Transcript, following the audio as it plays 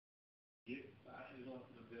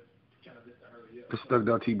This is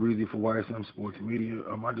Thugged Out T-Breezy for YSM Sports Media.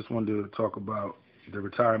 I just wanted to talk about the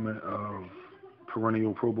retirement of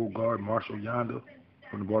perennial Pro Bowl guard Marshall Yanda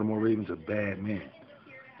from the Baltimore Ravens. A bad man.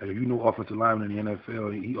 Like, if you know offensive lineman in the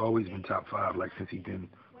NFL, he always been top five. Like, since he's been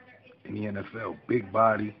in the NFL, big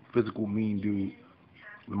body, physical, mean dude.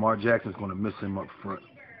 Lamar Jackson's gonna miss him up front.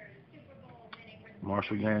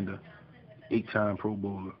 Marshall Yanda, 8-time Pro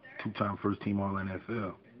Bowler, 2-time first team All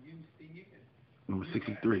NFL. Number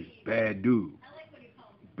 63, bad dude,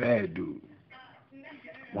 bad dude.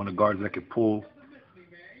 One of the guards that could pull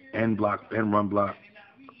and block and run block,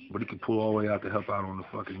 but he could pull all the way out to help out on the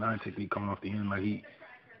fucking 9 technique coming off the end. Like,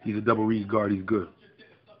 he's a double read guard. He's good.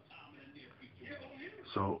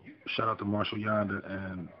 So shout out to Marshall Yanda,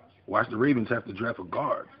 and watch the Ravens have to draft a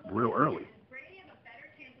guard real early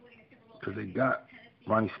because they got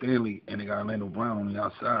Ronnie Stanley and they got Orlando Brown on the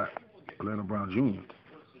outside, Orlando Brown Jr.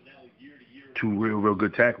 Two real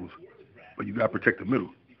good tackles, but you got to protect the middle.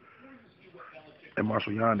 And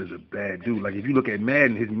Marshall Yanda is a bad dude. Like, if you look at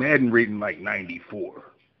Madden, his Madden rating like 94.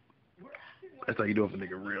 That's how you do if a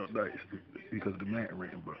nigga real nice because of the Madden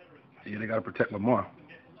rating. But yeah, they got to protect Lamar.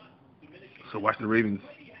 So watch the Ravens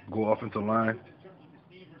go offensive line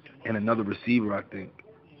and another receiver, I think,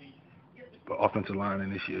 but offensive line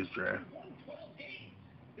in this year's draft.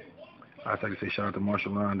 I'd like to say shout out to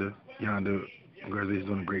Marshall Yanda.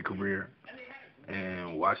 Congratulations on a great career.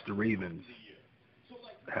 And watch the Ravens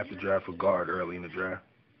have to draft a guard early in the draft.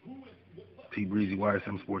 T-Breezy,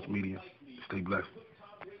 YSM Sports Media. Stay blessed.